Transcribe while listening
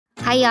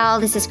Hi, y'all.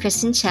 This is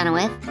Kristen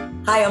Chenoweth.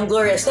 Hi, I'm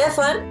Gloria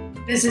Stefan.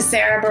 This is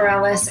Sarah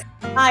Bareilles.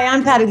 Hi,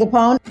 I'm Patti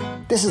LuPone.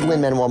 This is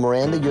Lin-Manuel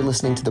Miranda. You're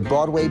listening to the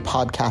Broadway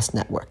Podcast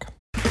Network.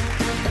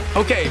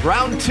 Okay,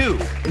 round two.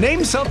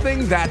 Name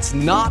something that's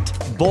not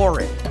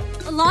boring.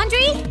 A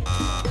laundry?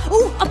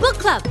 Ooh, a book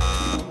club.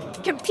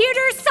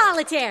 Computer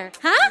solitaire,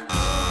 huh?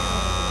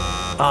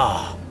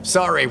 Ah,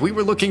 sorry, we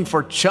were looking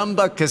for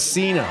Chumba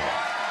Casino.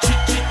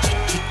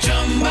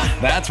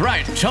 That's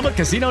right,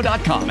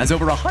 ChumbaCasino.com has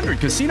over 100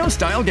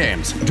 casino-style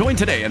games. Join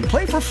today and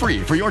play for free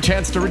for your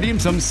chance to redeem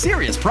some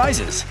serious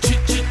prizes.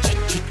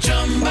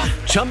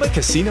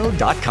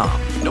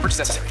 ChumbaCasino.com. No purchase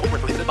necessary. Void where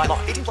prohibited by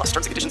law. 18+ terms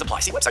and conditions apply.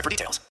 See website for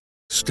details.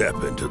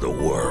 Step into the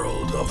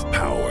world of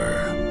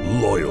power,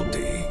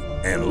 loyalty,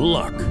 and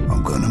luck.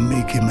 I'm gonna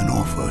make him an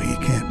offer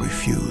he can't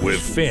refuse.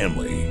 With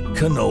family,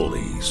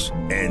 cannolis,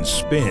 and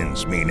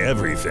spins mean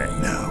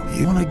everything. Now,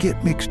 you wanna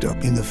get mixed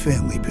up in the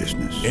family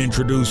business.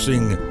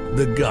 Introducing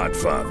The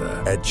Godfather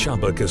at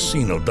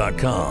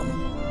ChumbaCasino.com.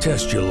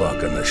 Test your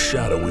luck in the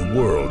shadowy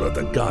world of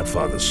The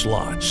Godfather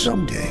slot.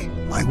 Someday,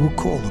 I will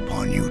call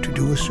upon you to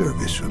do a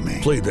service for me.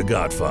 Play The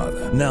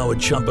Godfather, now at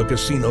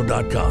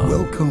ChumbaCasino.com.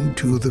 Welcome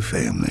to the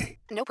family.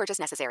 No purchase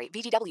necessary.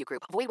 VGW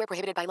Group. Void where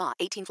prohibited by law.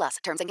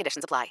 18+. Terms and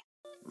conditions apply.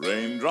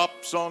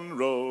 Raindrops on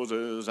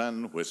roses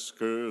and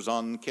whiskers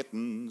on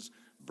kittens,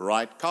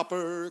 bright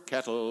copper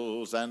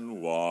kettles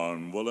and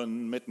warm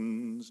woolen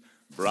mittens,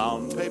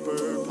 brown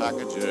paper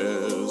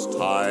packages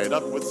tied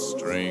up with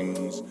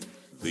strings.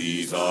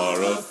 These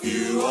are a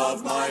few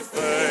of my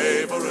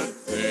favorite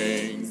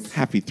things.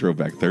 Happy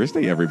Throwback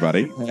Thursday,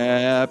 everybody.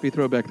 Happy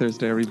Throwback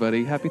Thursday,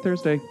 everybody. Happy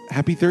Thursday.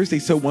 Happy Thursday.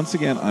 So once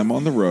again, I'm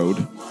on the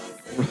road.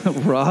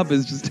 Rob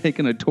is just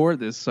taking a tour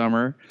this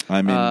summer.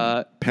 I'm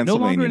in Pennsylvania no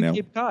longer in now.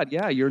 Cape Cod.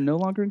 Yeah, you're no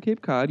longer in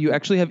Cape Cod. You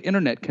actually have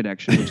internet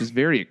connection, which is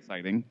very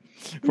exciting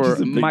for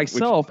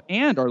myself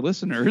and our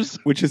listeners.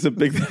 Which is a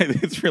big thing.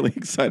 It's really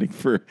exciting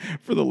for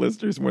the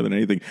listeners more than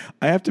anything.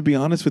 I have to be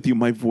honest with you.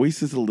 My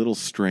voice is a little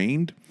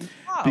strained.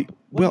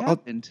 What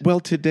happened?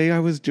 Well, today I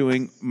was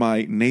doing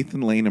my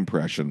Nathan Lane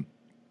impression.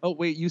 Oh,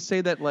 wait, you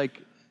say that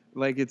like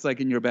it's like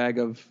in your bag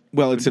of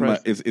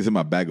it's in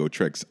my bag of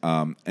tricks.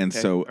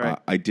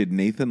 I did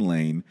Nathan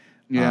Lane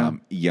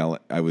yell.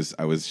 I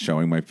was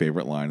showing my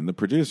favorite line in The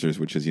Producers,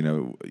 which is,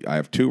 I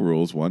have two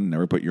rules. One,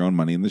 never put your own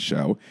money in the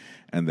show,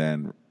 and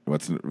then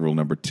what's rule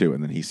number 2?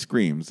 And then he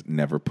screams,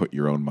 never put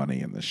your own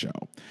money in the show.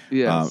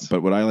 Yes.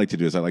 But what I like to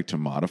do is I like to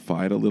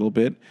modify it a little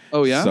bit.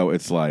 Oh, yeah? So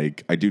it's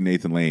like I do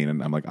Nathan Lane,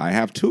 and I'm like, I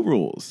have 2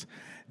 rules.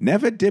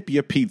 Never dip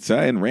your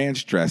pizza in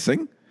ranch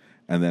dressing.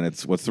 And then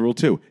it's, what's the rule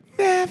 2?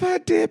 Never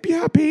dip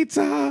your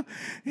pizza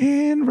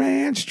in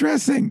ranch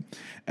dressing.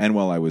 And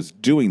while I was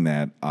doing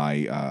that,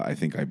 I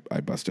think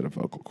I busted a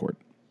vocal cord.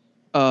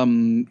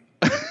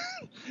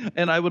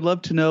 And I would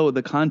love to know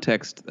the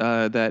context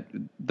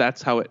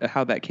that's how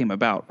that came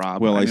about,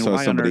 Rob. Well, I saw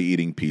somebody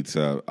eating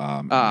pizza.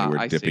 And they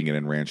were dipping it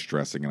in ranch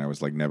dressing, and I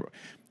was like, never.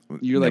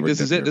 You're like, this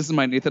is it. This is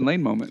my Nathan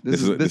Lane moment.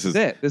 This is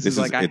it. This is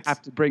I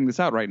have to bring this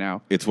out right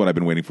now. It's what I've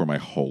been waiting for my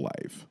whole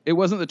life. It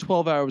wasn't the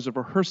 12 hours of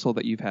rehearsal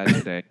that you've had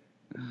today.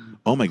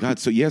 Oh my God!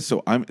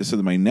 So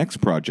my next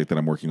project that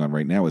I'm working on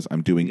right now is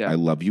I'm doing I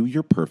Love You,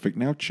 You're Perfect,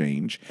 Now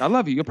Change. I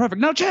love you, you're perfect,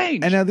 now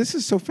change. And now this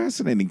is so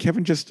fascinating.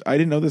 Kevin I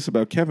didn't know this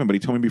about Kevin, but he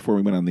told me before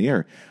we went on the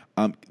air.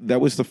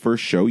 That was the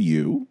first show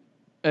you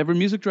ever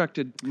music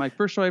directed. My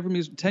first show I ever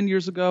 10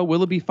 years ago,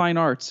 Willoughby Fine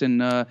Arts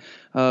in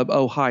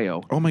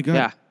Ohio. Oh my God!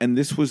 Yeah. And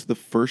this was the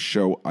first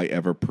show I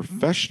ever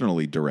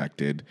professionally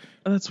directed.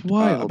 Oh, that's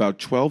wild. About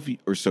 12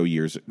 or so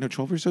years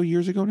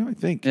ago now, I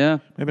think. Yeah,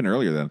 might have been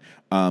earlier then.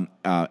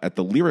 At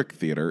the Lyric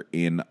Theater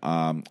in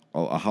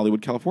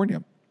Hollywood,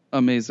 California.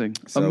 Amazing.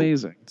 So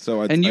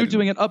you're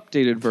doing an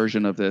updated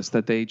version of this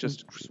that they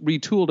just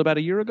retooled about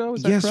a year ago.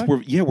 Is that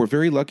correct? We're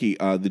very lucky.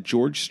 The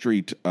George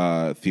Street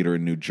Theater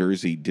in New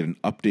Jersey did an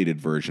updated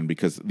version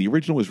because the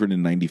original was written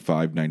in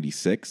 95,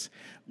 96.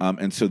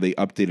 And so they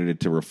updated it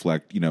to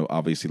reflect,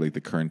 obviously like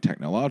the current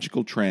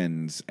technological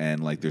trends.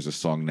 And like there's a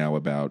song now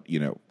about,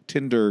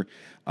 Tinder.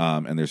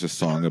 And there's a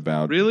song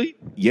about. Really?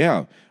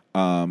 Yeah.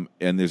 And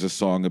there's a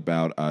song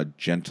about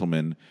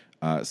gentlemen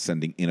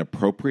sending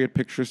inappropriate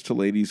pictures to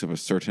ladies of a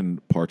certain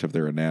part of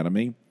their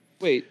anatomy.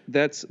 Wait,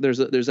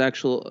 there's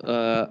actual.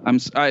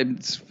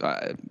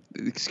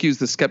 Excuse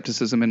the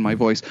skepticism in my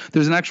voice.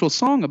 There's an actual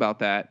song about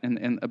that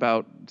and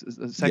about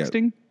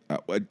sexting.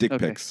 Dick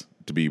pics,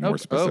 to be more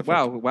specific.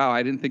 Oh, wow!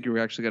 I didn't think you were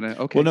actually gonna.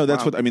 Okay. Well, no,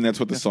 that's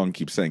what the song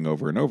keeps saying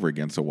over and over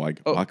again. So why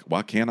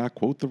can't I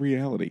quote the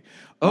reality?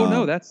 Oh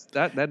no,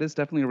 that is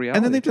definitely a reality.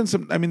 And then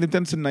they've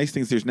done some nice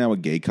things. There's now a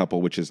gay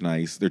couple, which is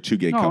nice. They're 2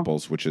 gay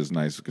couples, which is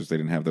nice because they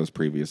didn't have those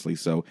previously.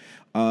 So,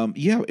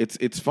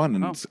 it's fun,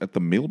 and it's at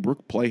the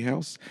Millbrook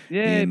Playhouse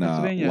in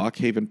Lock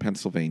Haven,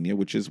 Pennsylvania,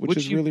 which is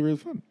really, really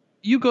fun.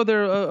 You go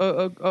there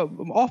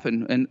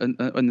often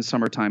in the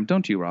summertime,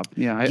 don't you, Rob?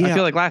 Yeah, I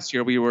feel like last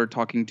year we were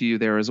talking to you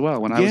there as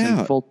well when I was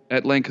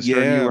at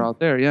Lancaster and you were out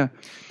there. Yeah,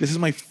 this is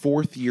my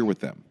 4th year with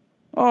them.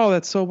 Oh,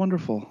 that's so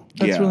wonderful.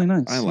 That's really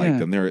nice. I like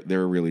them.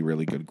 They're a really,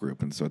 really good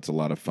group, and so it's a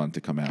lot of fun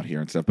to come out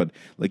here and stuff. But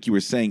like you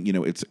were saying,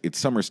 it's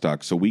summer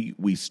stock, so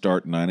we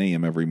start 9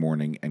 a.m. every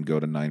morning and go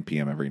to 9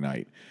 p.m. every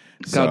night.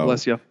 God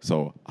bless you.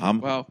 So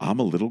I'm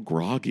a little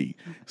groggy.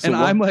 So and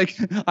I'm like,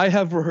 I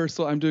have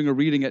rehearsal. I'm doing a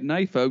reading at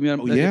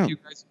NIFA.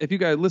 If you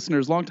guys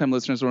listeners, longtime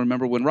listeners will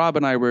remember when Rob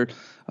and I were,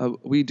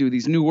 we do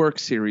these new work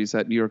series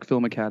at New York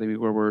Film Academy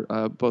where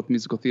we're both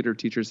musical theater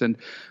teachers. And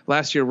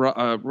last year,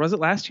 was it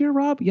last year,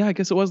 Rob? Yeah, I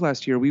guess it was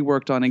last year. We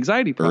worked on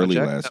Anxiety Project.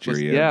 Early last year,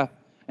 yeah.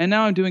 And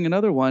now I'm doing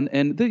another one,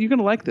 and you're going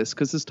to like this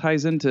because this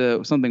ties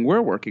into something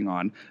we're working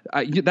on.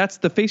 That's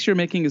the face you're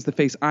making is the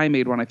face I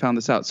made when I found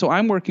this out. So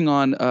I'm working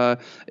on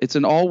it's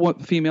an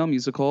all-female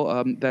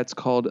musical that's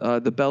called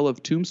The Belle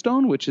of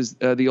Tombstone, which is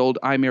the old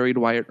I Married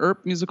Wyatt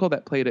Earp musical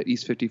that played at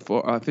East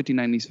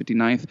 59 East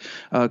 59th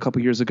a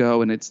couple years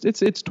ago, and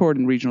it's toured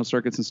in regional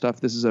circuits and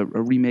stuff. This is a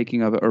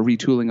remaking of it, a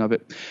retooling of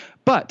it,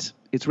 but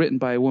it's written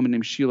by a woman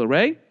named Sheila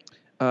Ray.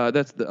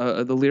 That's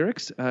the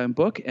lyrics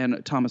book,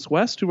 and Thomas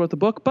West, who wrote the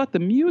book. But the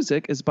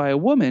music is by a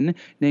woman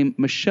named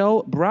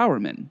Michelle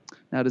Browerman.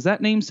 Now, does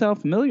that name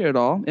sound familiar at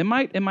all? It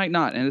might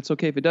not, and it's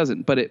okay if it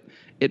doesn't. But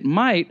it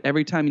might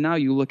every time now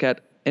you look at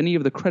any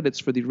of the credits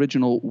for the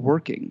original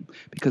working,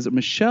 because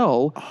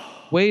Michelle,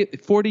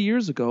 40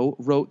 years ago,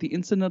 wrote the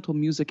incidental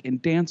music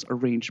and dance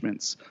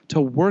arrangements to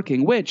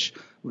Working, which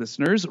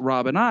listeners,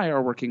 Rob and I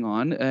are working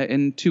on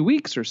in 2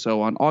 weeks or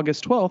so. On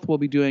August 12th, we'll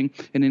be doing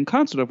an In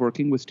Concert of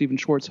Working with Stephen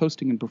Schwartz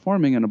hosting and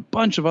performing, and a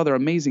bunch of other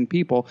amazing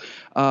people.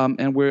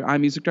 And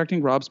I'm music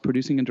directing, Rob's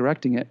producing and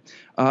directing it.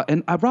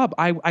 And Rob,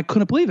 I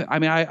couldn't believe it. I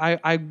mean,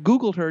 I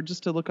Googled her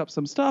just to look up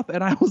some stuff,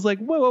 and I was like,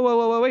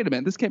 whoa, wait a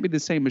minute. This can't be the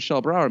same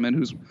Michelle Browerman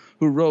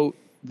who wrote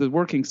the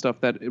working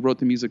stuff that wrote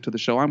the music to the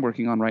show I'm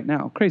working on right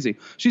now. Crazy.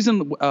 She's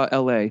in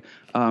L.A.,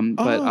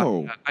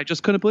 but I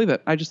just couldn't believe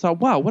it. I just thought,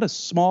 wow, what a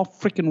small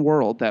freaking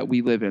world that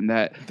we live in.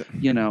 That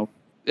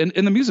and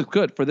the music's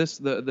good for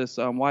this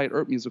Wyatt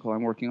Earp musical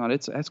I'm working on.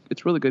 It's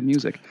really good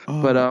music.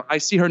 But I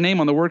see her name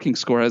on the working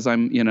score as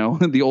I'm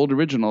the old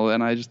original,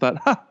 and I just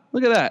thought,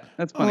 look at that.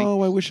 That's funny.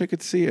 Oh, I wish I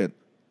could see it.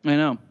 I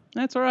know.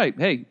 That's all right.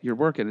 Hey, you're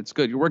working. It's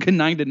good. You're working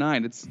 9 to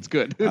 9. It's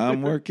good.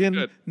 I'm working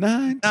good.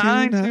 9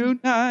 to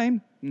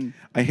 9.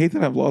 I hate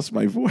that I've lost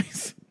my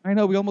voice. I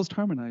know. We almost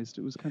harmonized.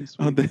 It was kind of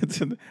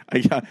sweet.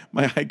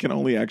 I can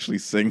only actually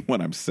sing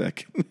when I'm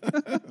sick.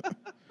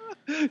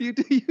 You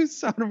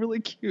sound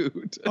really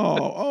cute.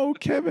 Oh,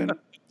 Kevin,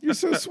 you're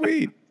so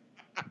sweet.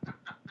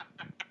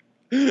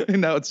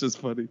 And now it's just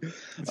funny.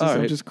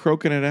 I'm just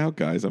croaking it out,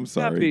 guys. I'm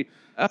sorry.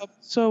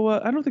 So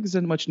I don't think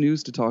there's much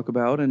news to talk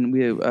about, and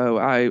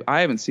I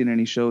haven't seen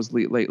any shows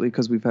lately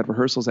because we've had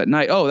rehearsals at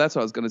night. Oh, that's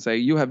what I was going to say.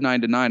 You have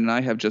 9 to 9, and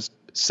I have just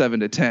 7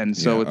 to 10,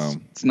 so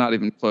it's not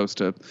even close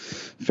to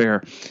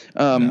fair.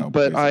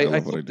 But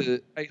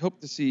I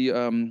hope to see.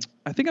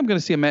 I think I'm going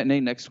to see a matinee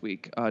next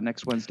week,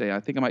 next Wednesday. I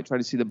think I might try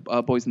to see the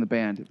Boys in the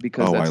Band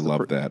because I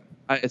love that.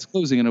 It's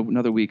closing in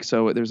another week,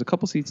 so there's a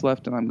couple seats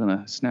left, and I'm going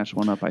to snatch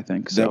one up. I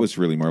think that was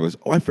really marvelous.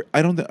 Oh,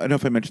 I don't know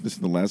if I mentioned this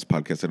in the last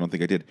podcast. I don't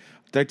think I did.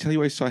 Did I tell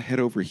you I saw Head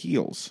Over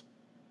Heels?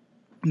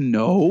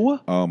 No.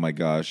 Oh my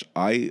gosh,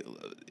 I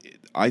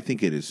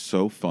think it is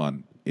so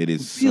fun. It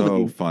is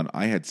so fun.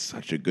 I had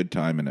such a good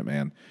time in it,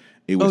 man.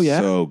 It was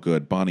so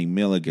good. Bonnie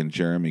Milligan,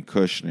 Jeremy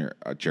Kushner.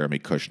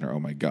 Oh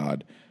my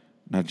God.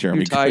 Not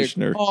Jeremy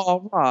Kushner.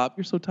 Oh, Rob,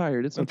 you're so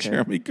tired. It's okay.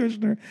 Jeremy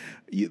Kushner.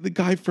 The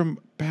guy from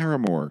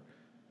Paramore.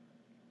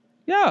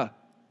 Yeah.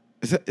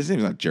 His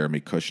name's not Jeremy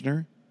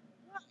Kushner?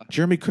 Yeah.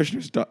 Jeremy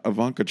Kushner's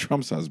Ivanka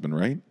Trump's husband,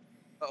 right?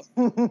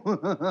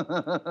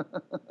 Oh.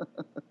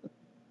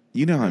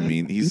 You know what I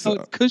mean? It's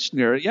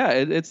Kushner. Yeah,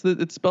 it's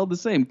spelled the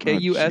same.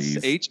 Kushnier.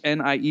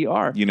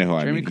 You know who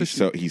I mean?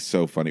 He's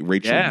so funny.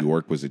 Rachel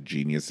York was a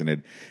genius in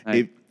it.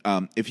 Right.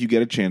 If you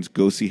get a chance,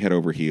 go see Head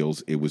Over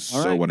Heels. It was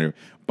so wonderful.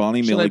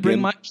 Bonnie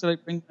Milligan. Should I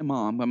bring my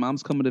mom? My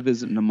mom's coming to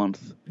visit in a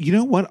month. You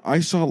know what?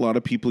 I saw a lot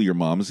of people your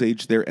mom's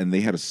age there, and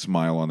they had a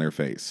smile on their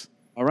face.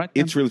 All right,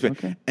 it's really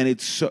fun, and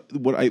it's so.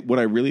 What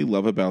I really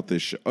love about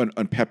this show,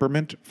 and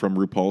Peppermint from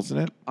RuPaul's in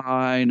it.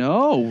 I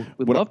know,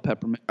 we love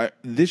Peppermint.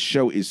 This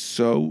show is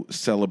so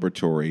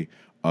celebratory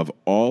of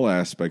all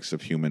aspects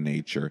of human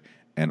nature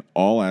and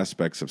all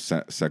aspects of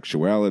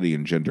sexuality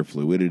and gender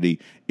fluidity.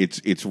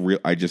 It's real.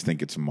 I just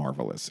think it's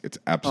marvelous. It's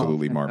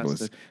absolutely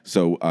marvelous.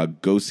 So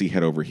go see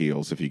Head Over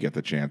Heels if you get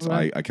the chance.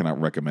 Right. I cannot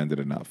recommend it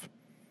enough.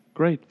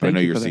 Great. I know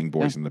you're seeing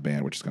Boys in the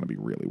Band, which is going to be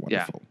really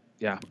wonderful.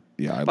 Yeah.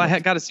 I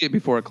got to see it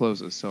before it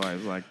closes, so I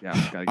was like,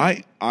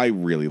 I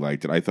really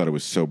liked it. I thought it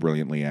was so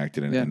brilliantly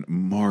acted and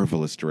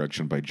marvelous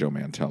direction by Joe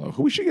Mantello,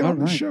 who we should get on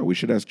the show. We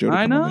should ask Joe to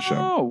come on the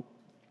show.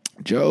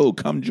 Joe,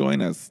 come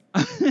join us.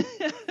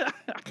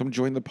 Come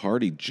join the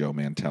party, Joe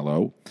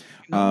Mantello.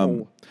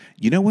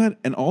 You know what?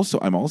 And also,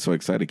 I'm also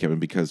excited, Kevin,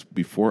 because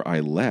before I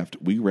left,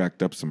 we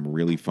racked up some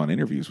really fun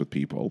interviews with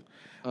people.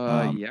 We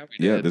did.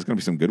 Yeah, there's going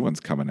to be some good ones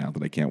coming out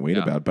that I can't wait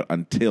about. But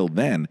until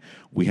then,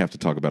 we have to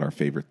talk about our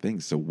favorite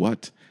things. So who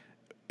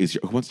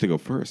wants to go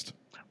first?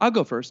 I'll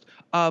go first.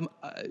 I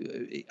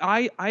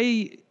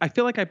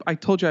feel like I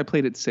told you I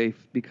played it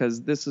safe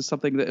because this is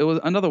something that it was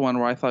another one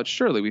where I thought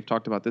surely we've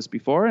talked about this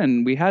before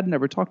and we had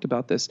never talked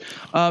about this.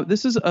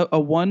 This is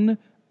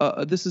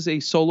this is a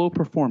solo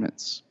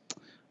performance.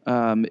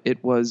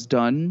 It was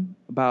done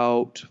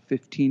about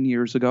 15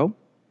 years ago.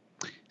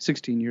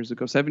 16 years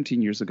ago,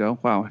 17 years ago.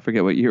 Wow, I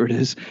forget what year it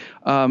is.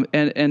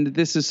 And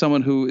this is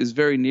someone who is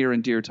very near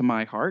and dear to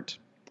my heart.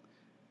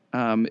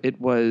 It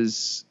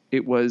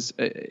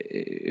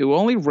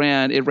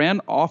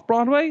ran off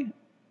Broadway,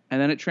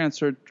 and then it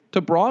transferred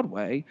to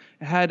Broadway.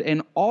 It had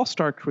an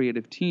all-star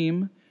creative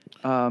team.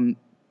 Yep.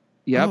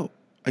 Oh,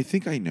 I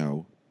think I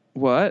know.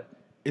 What?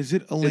 Is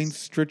it Elaine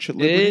Stritch at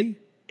Liberty? It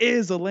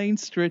is Elaine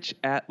Stritch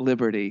at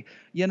Liberty.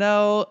 You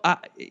know,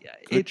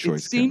 it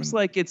seems Kevin.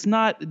 like it's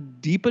not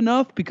deep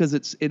enough because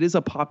it is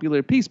a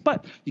popular piece,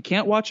 but you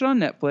can't watch it on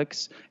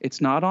Netflix. It's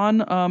not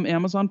on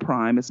Amazon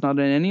Prime. It's not on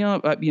any,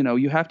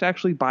 you have to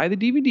actually buy the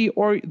DVD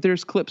or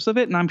there's clips of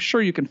it, and I'm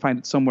sure you can find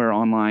it somewhere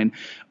online.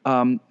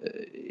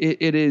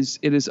 It is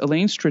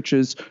Elaine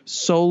Stritch's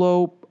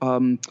solo.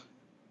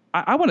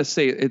 I want to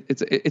say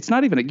it's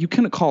not even you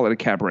couldn't call it a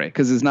cabaret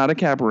because it's not a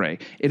cabaret.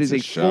 It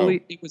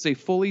was a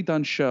fully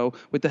done show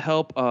with the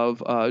help of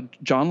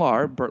John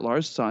Lahr, Bert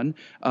Lahr's son,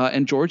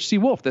 and George C.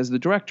 Wolfe as the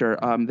director.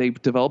 They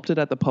developed it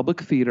at the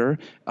Public Theater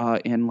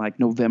in like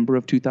November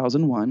of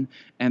 2001,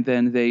 and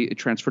then they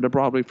transferred to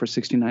Broadway for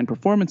 69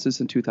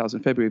 performances in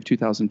February of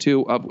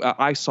 2002.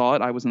 I saw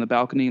it. I was in the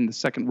balcony in the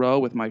second row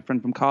with my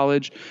friend from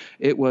college.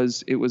 It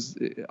was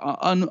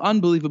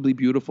unbelievably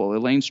beautiful.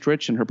 Elaine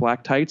Stritch in her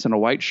black tights and a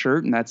white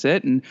shirt, and that's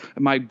it. And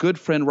my good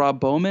friend Rob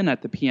Bowman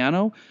at the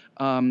piano,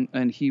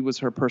 and he was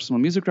her personal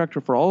music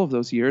director for all of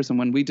those years. And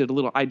when I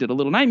did a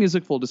little night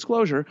music, full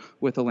disclosure,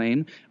 with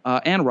Elaine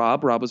and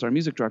Rob was our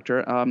music director,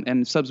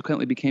 and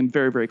subsequently became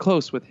very, very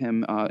close with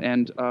him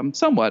and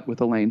somewhat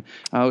with Elaine,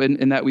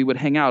 in that we would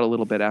hang out a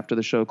little bit after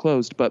the show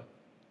closed. But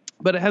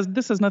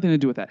this has nothing to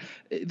do with that.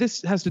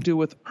 This has to do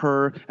with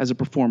her as a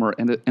performer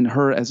and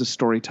her as a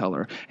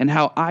storyteller, and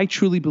how I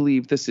truly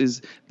believe this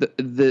is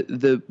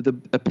the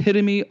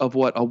epitome of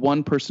what a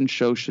one-person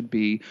show should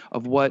be,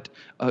 of what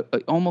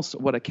almost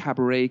what a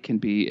cabaret can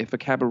be, if a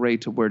cabaret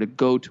were to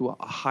go to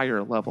a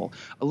higher level.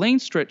 Elaine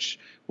Stritch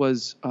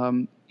was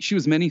she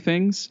was many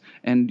things,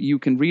 and you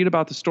can read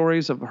about the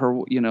stories of her.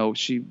 You know,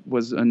 she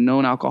was a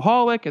known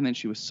alcoholic, and then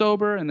she was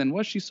sober, and then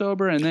was she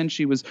sober, and then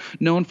she was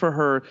known for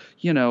her.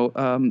 You know,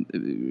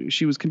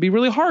 can be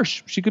really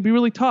harsh. She could be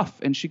really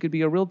tough, and she could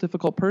be a real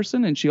difficult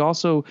person. And she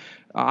also,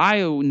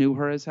 I knew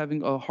her as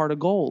having a heart of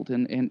gold,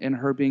 and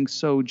her being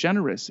so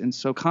generous and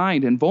so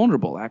kind and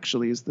vulnerable.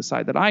 Actually, is the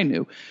side that I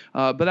knew.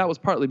 But that was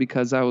partly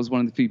because I was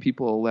one of the few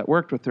people that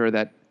worked with her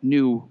that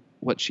knew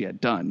what she had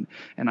done,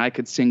 and I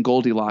could sing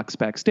Goldilocks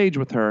backstage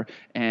with her,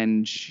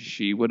 and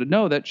she would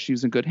know that she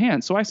was in good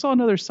hands. So I saw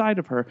another side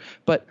of her.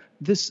 But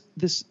this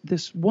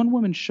one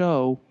woman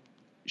show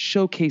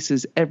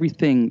showcases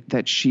everything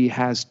that she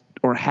has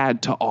or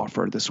had to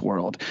offer this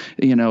world.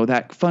 You know,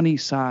 that funny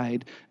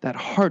side, that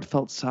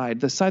heartfelt side,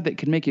 the side that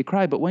can make you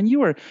cry. But when you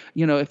were,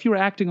 if you were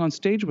acting on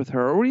stage with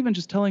her, or even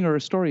just telling her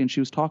a story and she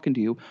was talking to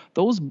you,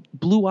 those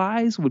blue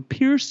eyes would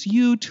pierce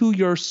you to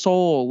your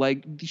soul.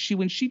 Like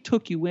when she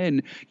took you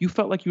in, you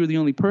felt like you were the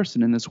only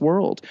person in this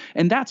world.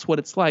 And that's what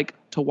it's like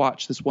to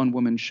watch this one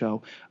woman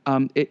show.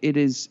 It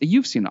is,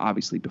 you've seen it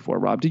obviously before,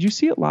 Rob. Did you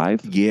see it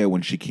live? Yeah,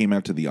 when she came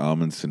out to the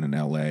Amundsen in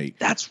LA.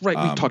 That's right.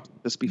 We talked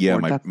about this before. Yeah,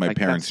 my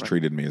parents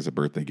treated me as a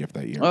birthday gift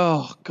that year.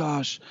 Oh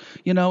gosh,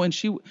 and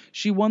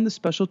she won the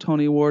Special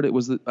Tony Award. It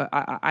was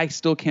I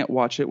still can't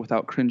watch it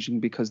without cringing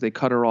because they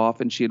cut her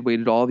off and she had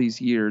waited all these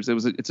years.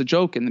 It's a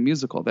joke in the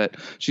musical that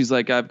she's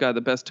like, I've got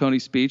the best Tony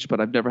speech, but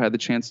I've never had the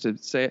chance to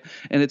say it.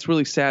 And it's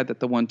really sad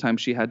that the one time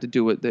she had to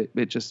do it,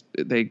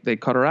 they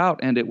cut her out,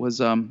 and it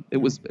was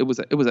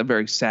a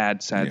very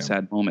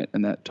sad moment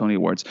in that Tony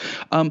Awards.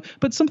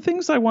 But some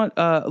things I want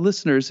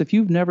listeners, if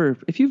you've never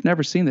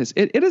seen this,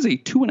 it is a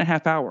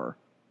 2.5 hour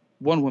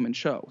one woman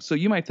show. So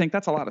you might think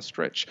that's a lot of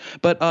Stritch,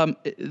 but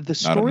the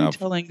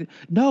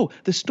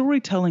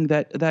storytelling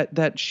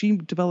that she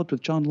developed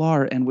with John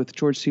Lahr and with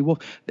George C. Wolfe,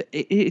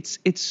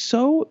 it's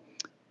so.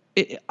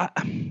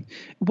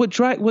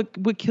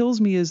 What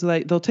kills me is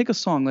like they'll take a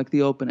song like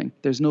the opening.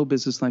 There's no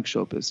business like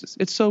show business.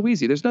 It's so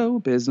easy. There's no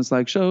business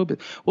like show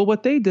business. Well,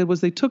 what they did was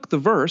they took the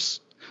verse,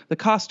 the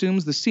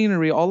costumes, the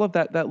scenery, all of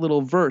that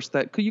little verse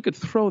that you could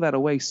throw that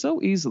away so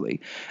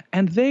easily,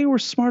 and they were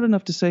smart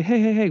enough to say,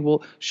 hey,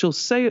 well, she'll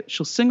say it,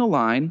 she'll sing a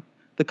line,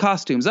 the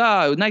costumes,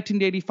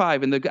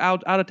 1985, and the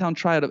out of town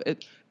tryout of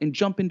it, and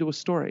jump into a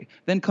story.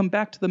 Then come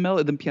back to the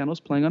melody. The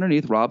piano's playing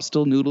underneath. Rob's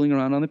still noodling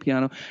around on the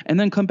piano, and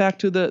then come back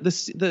to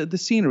the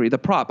scenery, the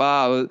prop.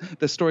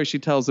 The story she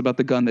tells about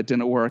the gun that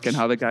didn't work and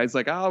how the guy's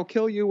like, I'll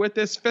kill you with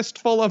this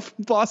fistful of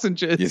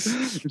lozenges.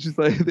 Yes. She's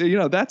like,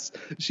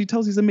 she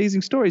tells these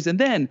amazing stories, and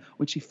then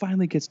when she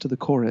finally gets to the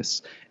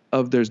chorus,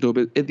 of There's No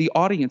Business, the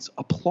audience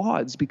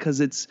applauds because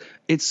it's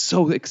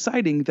so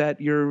exciting that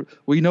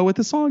we know what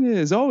the song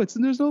is. Oh,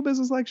 There's No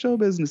Business Like Show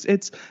Business.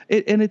 It's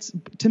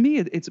to me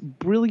it's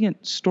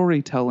brilliant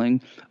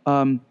storytelling.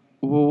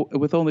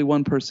 With only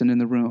one person in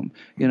the room.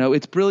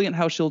 It's brilliant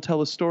how she'll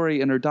tell a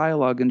story in her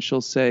dialogue, and she'll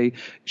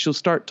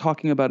start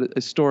talking about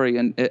a story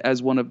and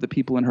as one of the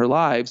people in her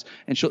lives,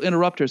 and she'll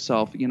interrupt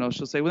herself.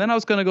 She'll say, well, then I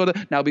was going to go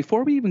now,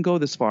 before we even go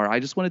this far,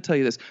 I just want to tell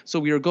you this. So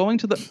we are going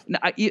to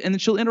and then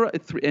she'll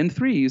interrupt in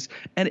threes,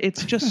 and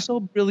it's just so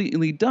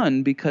brilliantly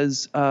done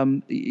because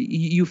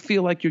you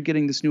feel like you're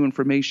getting this new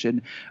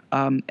information,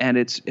 and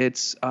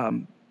it's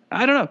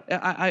I don't know.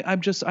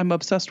 I'm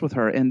obsessed with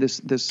her and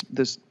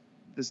this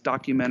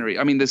documentary.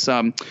 I mean, this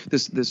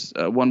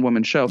one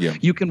woman show. Yeah.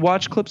 You can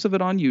watch clips of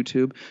it on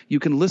YouTube. You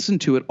can listen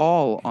to it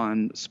all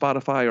on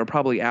Spotify or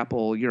probably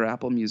your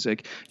Apple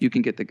Music. You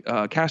can get the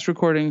cast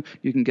recording.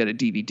 You can get a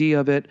DVD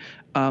of it.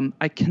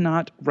 I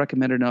cannot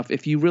recommend it enough.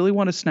 If you really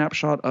want a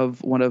snapshot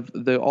of one of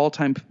the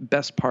all-time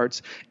best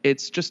parts,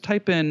 it's just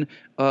type in,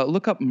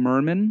 look up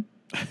Merman,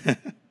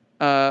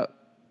 Pal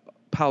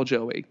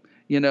Joey.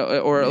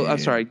 I'm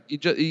sorry,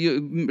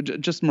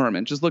 just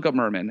Merman. Just look up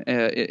Merman,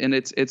 and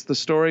it's the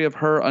story of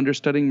her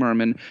understudying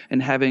Merman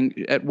and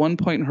having at one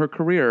point in her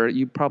career,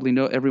 you probably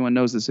know, everyone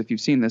knows this if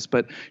you've seen this,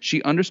 but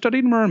she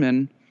understudied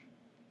Merman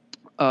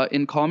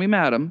in Call Me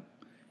Madam,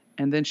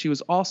 and then she was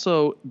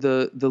also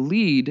the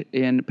lead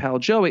in Pal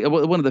Joey,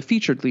 one of the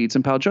featured leads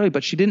in Pal Joey,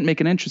 but she didn't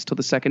make an entrance till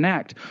the second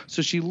act.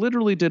 So she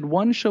literally did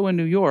one show in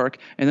New York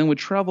and then would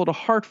travel to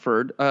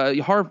Hartford,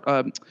 New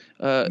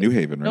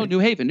Haven, right? No, New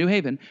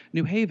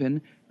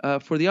Haven,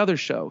 for the other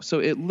show.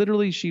 So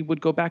she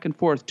would go back and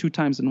forth 2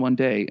 times in one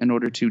day in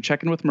order to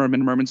check in with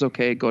Merman. Merman's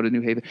okay, go to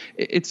New Haven.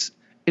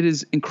 It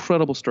is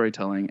incredible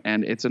storytelling,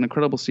 and it's an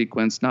incredible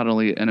sequence, not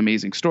only an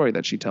amazing story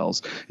that she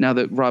tells. Now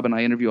that Rob and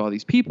I interview all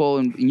these people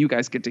and you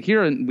guys get to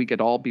hear it and we get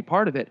to all be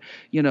part of it,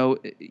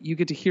 you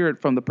get to hear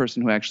it from the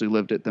person who actually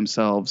lived it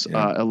themselves,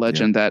 a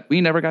legend that we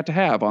never got to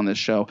have on this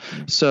show.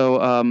 Yeah.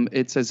 So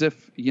it's as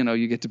if,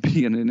 you get to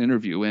be in an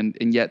interview and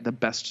yet the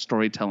best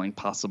storytelling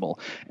possible.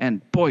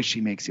 And boy, she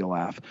makes you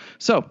laugh.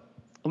 So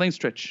Elaine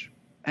Stritch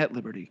at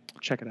Liberty.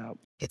 Check it out.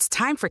 It's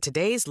time for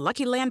today's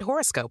Lucky Land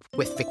horoscope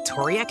with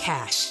Victoria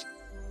Cash.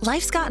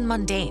 Life's gotten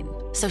mundane,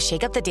 so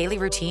shake up the daily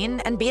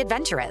routine and be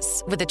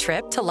adventurous with a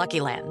trip to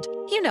Lucky Land.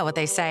 You know what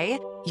they say,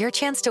 your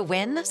chance to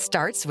win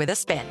starts with a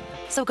spin.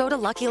 So go to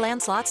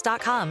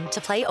LuckyLandSlots.com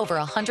to play over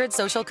 100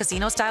 social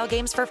casino-style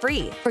games for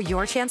free for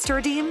your chance to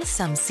redeem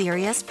some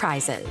serious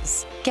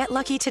prizes. Get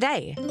lucky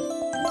today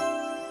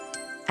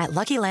at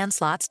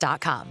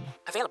LuckyLandSlots.com.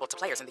 Available to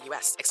players in the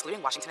U.S.,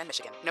 excluding Washington and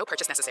Michigan. No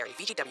purchase necessary.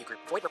 VGW Group.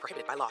 Void where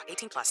prohibited by law.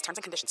 18+. Terms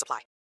and conditions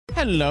apply.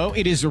 Hello,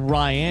 it is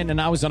Ryan, and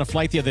I was on a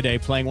flight the other day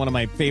playing one of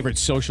my favorite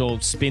social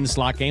spin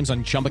slot games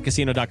on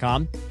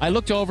ChumbaCasino.com. I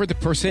looked over at the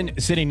person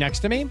sitting next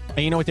to me, and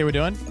you know what they were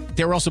doing?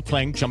 They were also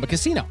playing Chumba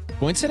Casino.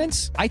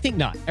 Coincidence? I think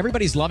not.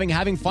 Everybody's loving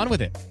having fun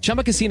with it.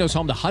 Chumba Casino is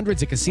home to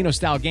hundreds of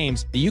casino-style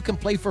games that you can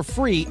play for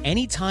free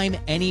anytime,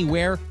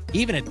 anywhere,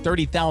 even at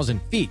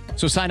 30,000 feet.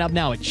 So sign up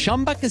now at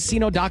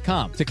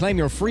ChumbaCasino.com to claim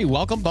your free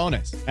welcome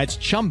bonus. That's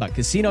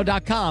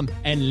ChumbaCasino.com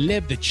and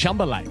live the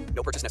Chumba life.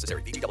 No purchase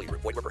necessary. VGW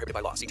Group. Void where prohibited by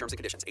law. See terms and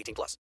conditions.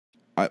 18+.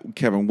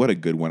 Kevin, what a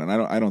good one, and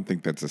I don't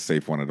think that's a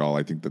safe one at all.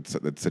 I think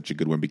that's such a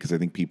good one because I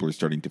think people are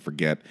starting to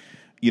forget.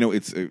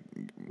 It's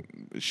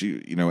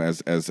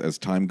as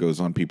time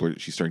goes on,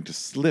 she's starting to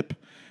slip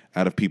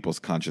out of people's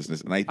consciousness,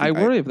 and I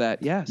worry of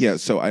that. Yes. Yeah.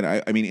 So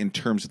I mean, in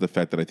terms of the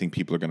fact that I think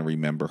people are going to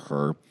remember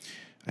her.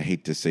 I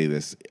hate to say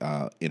this,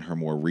 in her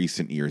more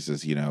recent years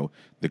as,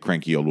 the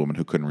cranky old woman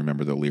who couldn't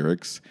remember the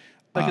lyrics,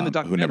 like in the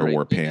documentary, who never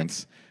wore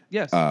pants.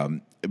 Yes.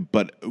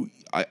 But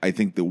I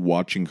think that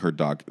watching her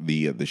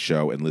the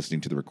show and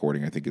listening to the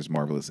recording, I think is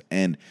marvelous.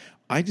 And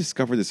I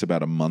discovered this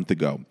about a month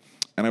ago,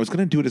 and I was going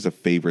to do it as a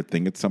favorite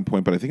thing at some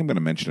point, but I think I'm going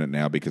to mention it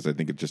now because I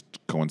think it just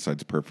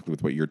coincides perfectly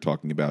with what you're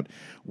talking about,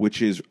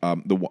 which is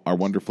our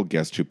wonderful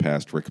guest who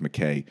passed, Rick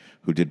McKay,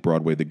 who did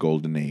Broadway The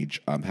Golden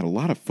Age, had a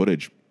lot of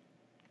footage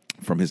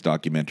from his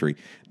documentary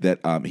that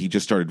he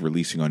just started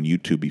releasing on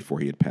YouTube before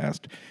he had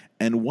passed.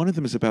 And one of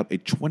them is about a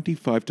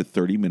 25 to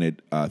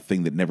 30-minute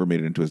thing that never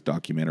made it into his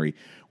documentary,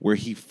 where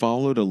he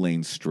followed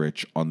Elaine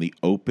Stritch on the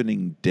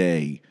opening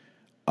day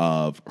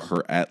of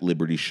her At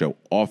Liberty show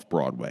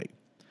off-Broadway.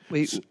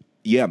 Wait,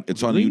 yeah,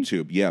 it's really? on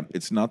YouTube. Yeah,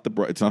 it's not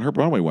her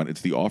Broadway one.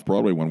 It's the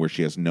off-Broadway one where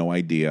she has no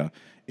idea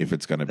if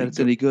it's going to be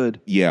any good.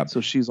 Yeah.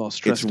 So she's all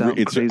stressed out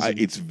and crazy.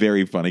 It's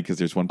very funny because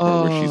there's one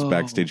part where she's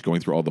backstage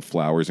going through all the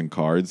flowers and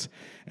cards,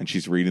 and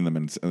she's reading them,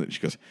 and she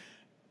goes,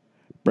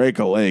 "Break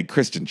a leg,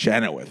 Kristen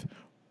Chenoweth.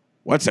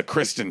 What's a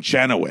Kristen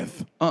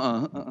Chenoweth?"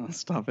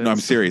 Stop it. No, I'm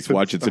serious.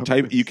 Watch it. So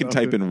you can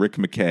type in Rick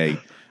McKay,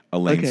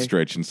 Elaine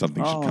Stritch, and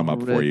something should come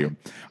up for you.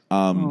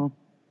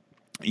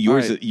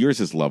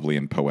 Yours is lovely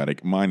and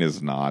poetic. Mine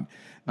is not.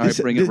 All right,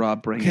 bring it,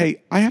 Rob. Bring it.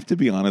 Okay, I have to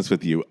be honest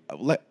with you.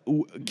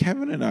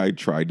 Kevin and I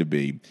tried to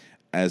be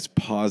as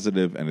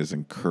positive and as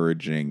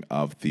encouraging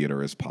of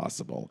theater as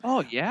possible.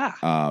 Oh, yeah.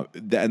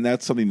 And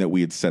that's something that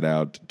we had set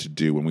out to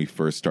do when we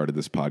first started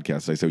this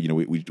podcast. I said,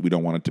 we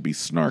don't want it to be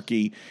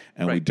snarky,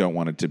 and we don't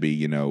want it to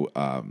be,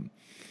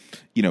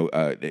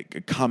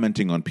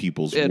 commenting on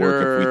people's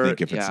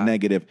work if it's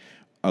negative.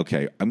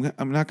 Okay, I'm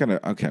not gonna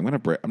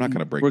break.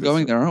 We're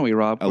going there, aren't we,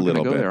 Rob? A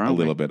little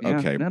bit. Yeah.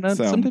 Okay. No,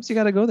 sometimes you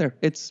got to go there.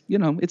 It's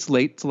it's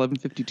late. It's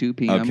 11:52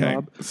 p.m. Okay.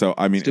 Rob. So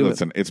I mean,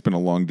 listen, it's been a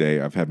long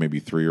day. I've had maybe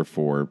 3 or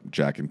 4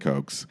 Jack and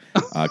Cokes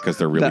because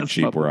they're really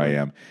cheap where I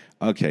am.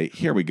 Okay,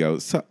 here we go.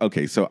 So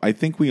I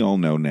think we all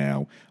know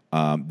now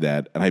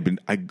that, and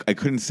I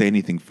couldn't say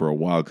anything for a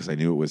while because I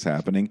knew it was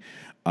happening.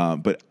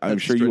 But I'm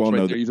sure you all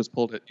know that you just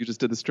pulled it. You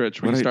just did the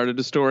stretch where you started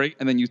a story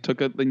and then you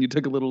took a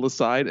little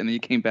aside and then you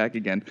came back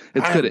again.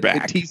 It's good.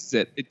 It teases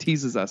it. It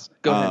teases us.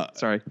 Go ahead.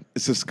 Sorry.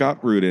 So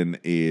Scott Rudin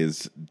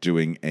is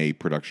doing a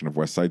production of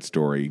West Side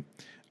Story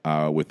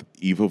with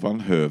Ivo van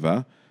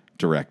Hove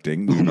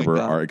directing. Remember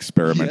our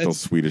experimental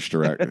Swedish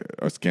director,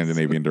 or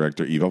Scandinavian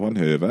director, Ivo van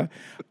Hove,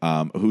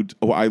 who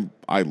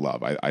I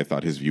love. I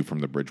thought his view from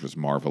the bridge was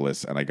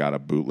marvelous, and I got a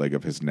bootleg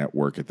of his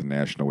network at the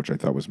National, which I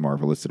thought was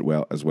marvelous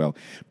as well.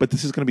 But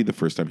this is going to be the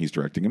first time he's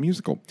directing a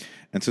musical.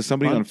 And so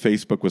somebody on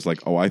Facebook was like,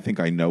 oh, I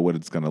think I know what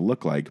it's going to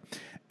look like.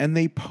 And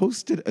they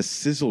posted a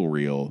sizzle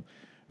reel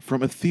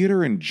from a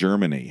theater in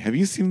Germany. Have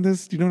you seen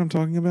this? Do you know what I'm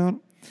talking about?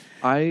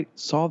 I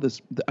saw this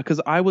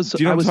because I was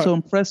so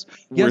impressed.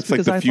 Where it's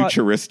like the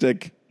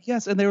futuristic.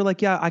 Yes, and they were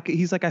like, yeah.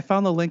 He's like, I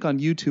found the link on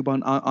YouTube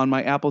on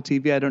my Apple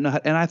TV. I don't know how,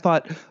 and I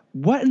thought,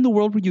 what in the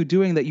world were you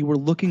doing that you were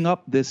looking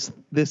up this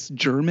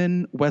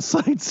German West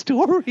Side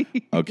Story?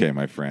 Okay,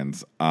 my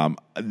friends,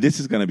 this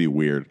is going to be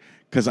weird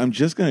because I'm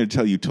just going to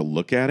tell you to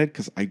look at it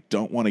because I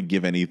don't want to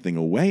give anything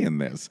away in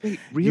this. Wait,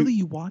 really?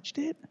 You watched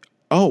it?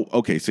 Oh,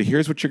 okay. So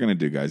here's what you're going to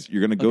do, guys.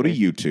 You're going to go to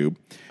YouTube.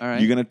 All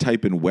right. You're going to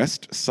type in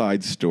West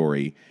Side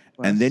Story,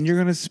 and then you're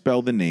going to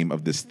spell the name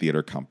of this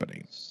theater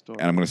company.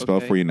 And I'm going to spell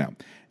it for you now.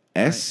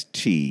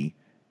 STAATS.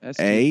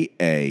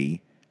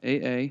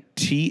 It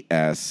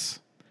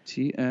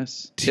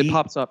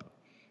pops up.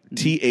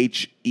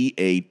 THEATER.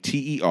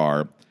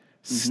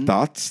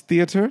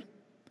 Staatstheater.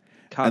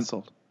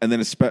 Castle. And then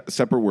a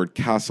separate word,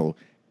 Castle.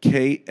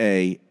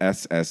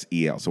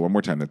 KASSEL. So one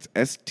more time. That's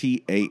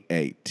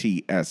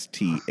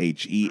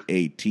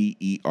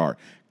STAATSTHEATER.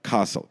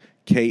 Castle.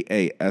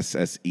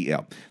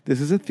 KASSEL.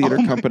 This is a theater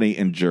company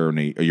in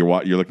Germany.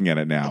 You're looking at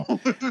it now.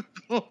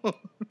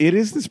 It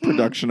is this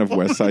production of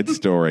West Side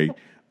Story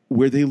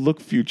where they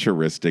look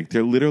futuristic.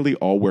 They're literally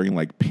all wearing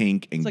like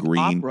pink and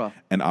green opera.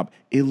 And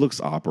it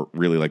looks opera,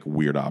 really like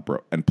weird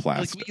opera and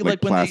plastic,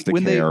 like when plastic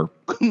hair.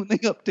 When they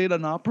update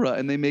an opera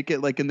and they make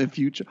it like in the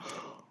future.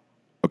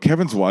 Oh,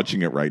 Kevin's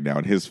watching it right now,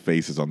 and his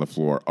face is on the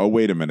floor. Oh,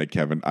 wait a minute,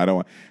 Kevin.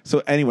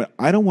 So anyway,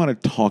 I don't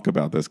want to talk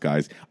about this,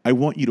 guys. I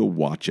want you to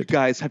watch it.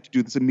 Guys have to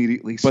do this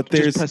immediately. But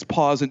just press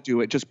pause and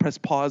do it. Just press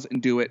pause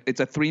and do it. It's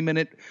a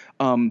 3-minute it's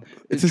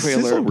trailer.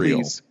 A sizzle reel.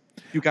 Please.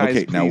 You guys,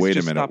 okay, now wait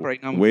a minute. Stop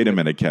right now. Wait a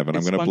minute, Kevin.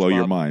 I'm going to blow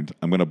your mind.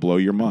 I'm going to blow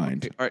your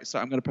mind. Okay, all right, so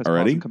I'm going to press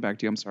pause and come back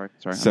to you. I'm sorry.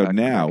 So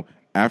now,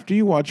 after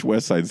you watch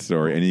West Side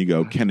Story and you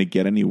go, can it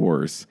get any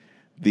worse?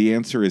 The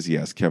answer is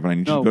yes, Kevin. I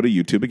need you to go to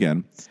YouTube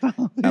again,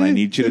 and I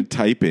need you to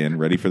type in.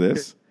 Ready for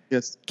this?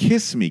 Yes.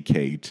 Kiss Me,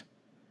 Kate.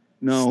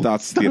 No.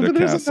 Staatstheater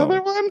There's Castle.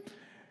 another one.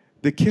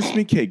 The Kiss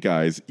Me, Kate,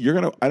 guys.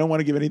 I don't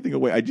want to give anything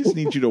away. I just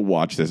need you to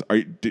watch this.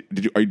 Do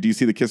you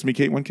see the Kiss Me,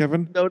 Kate one,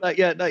 Kevin? No, not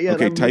yet.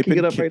 Okay, I'm type in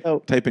it up right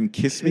now. Type in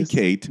Kiss Me,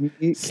 Kate.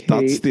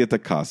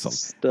 Staatstheater Castle.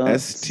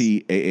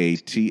 STAATSTHE.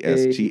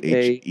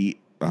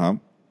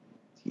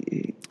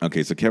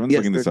 Okay, so Kevin's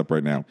looking this up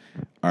right now.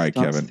 All right,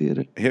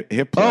 Kevin.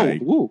 Hit play.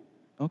 Oh,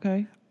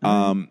 okay.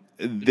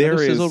 There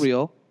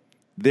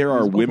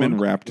are women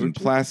wrapped in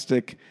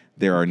plastic.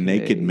 There are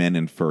naked men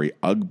in furry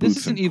Ugg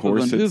boots and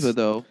corsets. This isn't Ivo van Hove,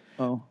 though.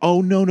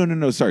 Oh,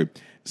 no. Sorry.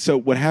 So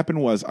what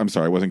happened was, I'm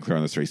sorry, I wasn't clear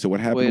on the story. So what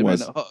happened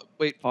was,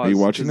 wait, pause. Are you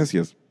watching this?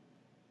 Yes.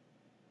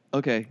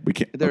 Okay. We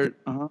can't. Okay.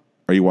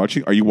 Are you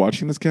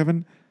watching this,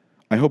 Kevin?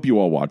 I hope you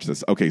all watch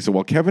this. Okay, so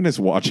while Kevin is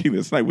watching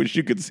this, and I wish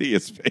you could see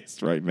his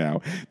face right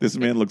now, this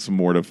man looks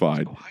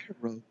mortified. Choir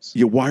robes.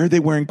 Yeah, why are they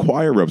wearing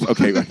choir robes?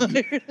 Okay,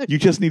 you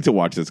just need to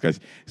watch this, guys.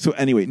 So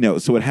anyway, no.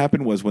 So what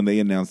happened was when they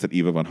announced that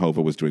Ivo van Hove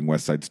was doing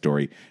West Side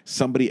Story,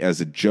 somebody as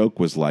a joke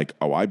was like,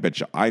 "Oh, I bet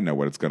you I know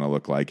what it's going to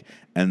look like,"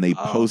 and they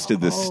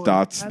posted this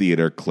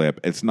Staatstheater clip.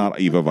 It's not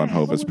Ivo van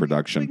Hove's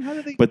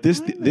production, but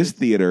this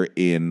theater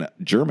in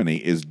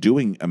Germany is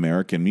doing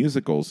American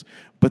musicals,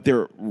 but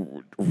they're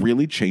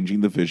really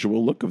changing the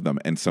visual look of them.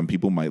 And some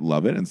people might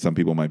love it, and some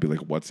people might be like,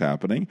 what's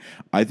happening?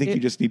 I think you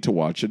just need to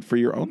watch it for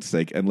your own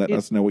sake and let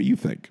us know what you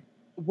think.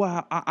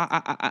 Wow,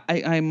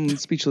 I'm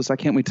speechless. I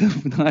can't wait till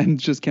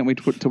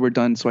we're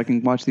done so I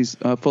can watch these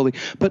fully.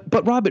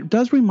 But Rob, it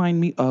does remind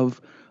me of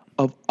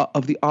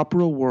the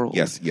opera world.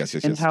 Yes.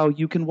 And how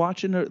you can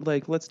watch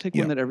let's take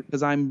one that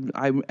because I'm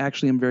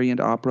very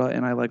into opera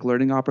and I like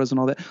learning operas and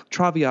all that.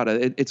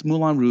 Traviata, it's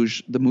Moulin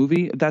Rouge, the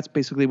movie. That's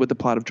basically what the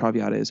plot of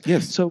Traviata is.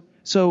 Yes.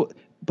 So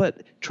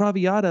But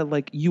Traviata,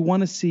 like, you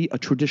want to see a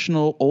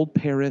traditional old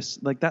Paris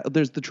like that.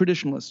 There's the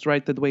traditionalists,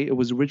 right? The way it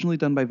was originally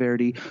done by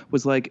Verdi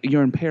was like,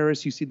 you're in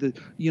Paris, you see the,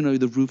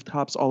 the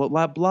rooftops all at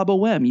La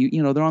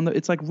Boheme. They're on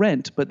it's like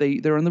Rent, but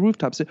they're on the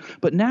rooftops.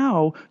 But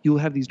now you'll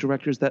have these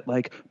directors that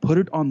like put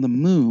it on the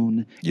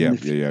moon. Yeah.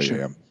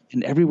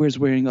 And everywhere's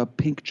wearing a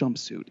pink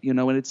jumpsuit, and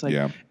it's like.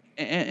 Yeah.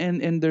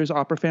 And there's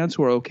opera fans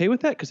who are okay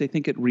with that because they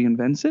think it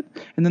reinvents it.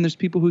 And then there's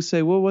people who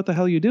say, well, what the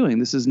hell are you doing?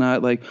 This is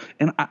not like –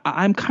 and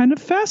I'm kind of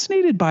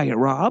fascinated by it,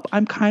 Rob.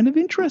 I'm kind of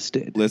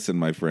interested. Listen,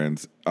 my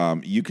friends,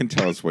 you can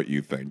tell us what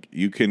you think.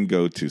 You can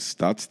go to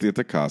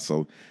Staatstheater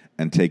Kassel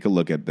and take a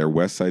look at their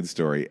West Side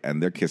Story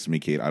and their Kiss Me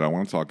Kate. I don't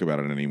want to talk about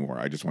it anymore.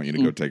 I just want you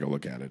to go take a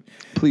look at it.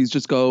 Please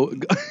just go.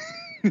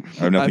 I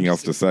have nothing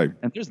else to say.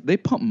 And they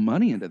pump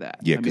money into that.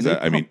 Yeah, because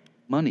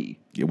money.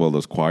 Yeah, well,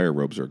 those choir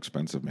robes are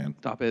expensive, man.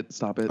 Stop it.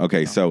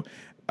 Okay, so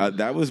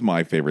that was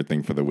my favorite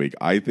thing for the week.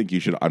 I think you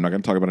should. I'm not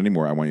going to talk about it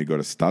anymore. I want you to go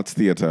to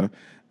Staatstheater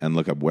and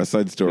look up West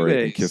Side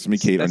Story and Kiss Me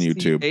Kate on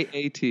YouTube.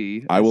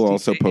 AAT. I will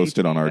also post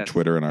it on our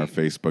Twitter and our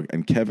Facebook.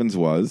 And Kevin's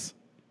was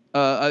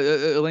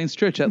Elaine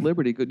Stritch at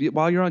Liberty.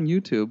 While you're on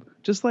YouTube,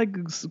 just like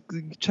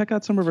check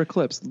out some of her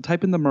clips.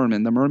 Type in The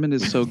Merman. The Merman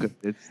is so good.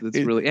 It's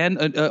really and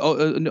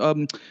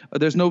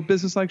there's no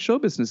business like show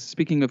business.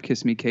 Speaking of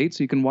Kiss Me Kate,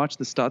 so you can watch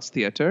the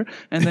Staatstheater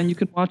and then you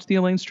can watch the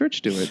Elaine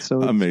Stritch do it.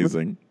 So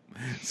amazing.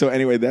 So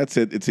anyway, that's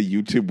it. It's a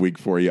YouTube week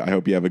for you. I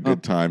hope you have a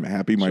good time.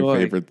 Happy My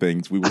Favorite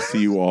Things. We will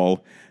see you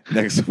all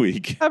next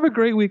week. Have a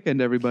great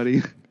weekend,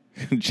 everybody.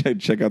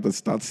 Check out the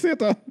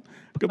Staatstheater.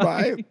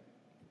 Goodbye.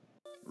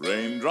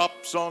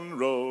 Raindrops on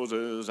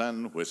roses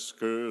and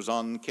whiskers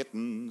on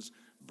kittens,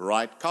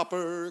 bright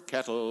copper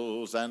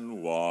kettles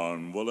and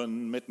warm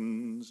woolen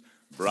mittens,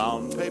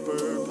 brown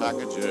paper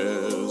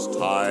packages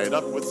tied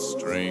up with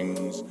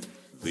strings.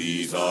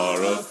 These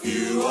are a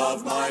few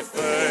of my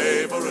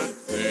favorite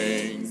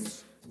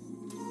things.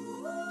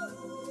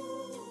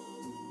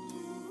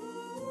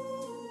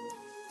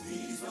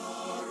 These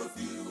are a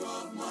few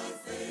of my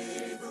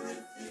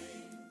favorite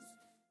things.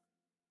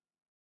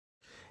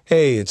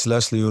 Hey, it's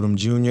Leslie Odom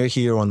Jr.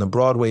 here on the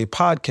Broadway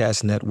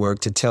Podcast Network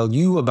to tell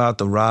you about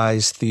the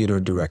Rise Theater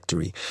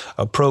Directory,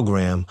 a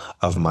program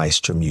of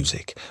Maestro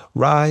Music.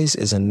 Rise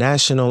is a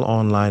national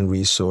online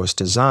resource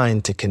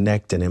designed to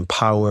connect and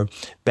empower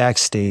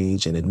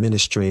backstage and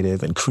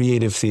administrative and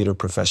creative theater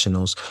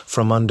professionals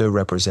from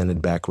underrepresented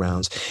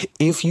backgrounds.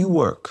 If you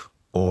work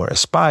or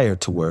aspire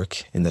to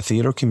work in the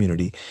theater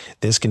community,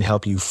 this can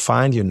help you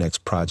find your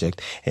next project.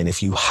 And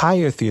if you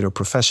hire theater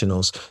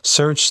professionals,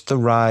 search the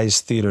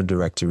Rise Theater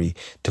Directory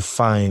to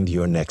find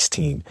your next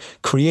team.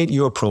 Create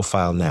your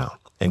profile now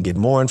and get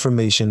more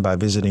information by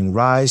visiting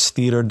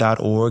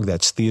risetheater.org.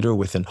 That's theater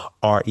with an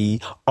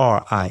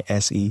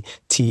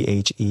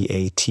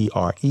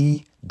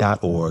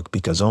RERISETHEATRE.org,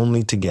 because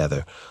only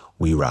together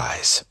we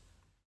rise.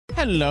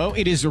 Hello,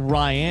 it is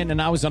Ryan,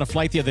 and I was on a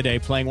flight the other day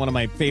playing one of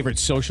my favorite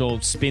social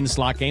spin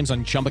slot games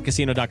on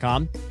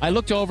ChumbaCasino.com. I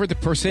looked over at the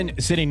person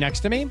sitting next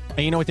to me, and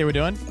you know what they were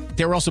doing?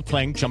 They were also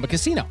playing Chumba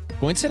Casino.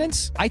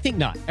 Coincidence? I think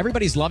not.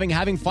 Everybody's loving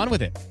having fun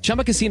with it.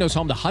 Chumba Casino is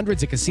home to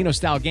hundreds of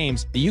casino-style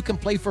games that you can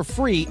play for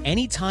free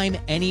anytime,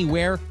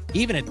 anywhere,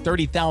 even at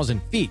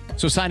 30,000 feet.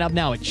 So sign up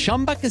now at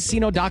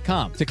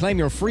ChumbaCasino.com to claim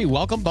your free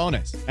welcome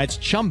bonus. That's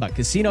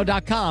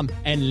ChumbaCasino.com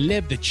and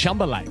live the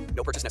Chumba life.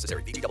 No purchase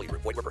necessary. VGW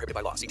Group. Void where prohibited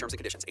by law. See terms and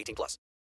conditions. 18+.